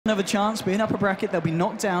Another chance, but in upper bracket, they'll be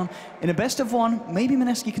knocked down. In a best of one, maybe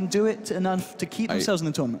Mineski can do it enough to keep themselves in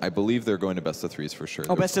the tournament. I believe they're going to best of threes for sure.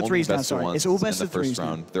 Oh, best of threes now, sorry. It's all best of threes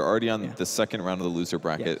round. They're already on the second round of the loser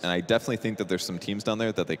bracket, and I definitely think that there's some teams down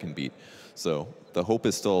there that they can beat. So the hope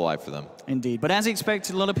is still alive for them. Indeed. But as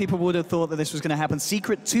expected, a lot of people would have thought that this was going to happen.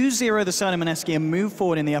 Secret 2-0 the side of Mineski and move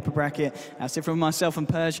forward in the upper bracket. That's it from myself and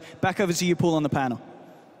Purge. Back over to you, Paul, on the panel.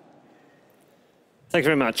 Thank you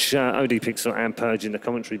very much, OD Pixel and Purge in the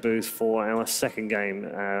commentary booth for our second game.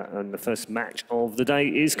 And the first match of the day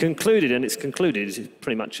is concluded, and it's concluded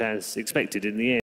pretty much as expected in the end.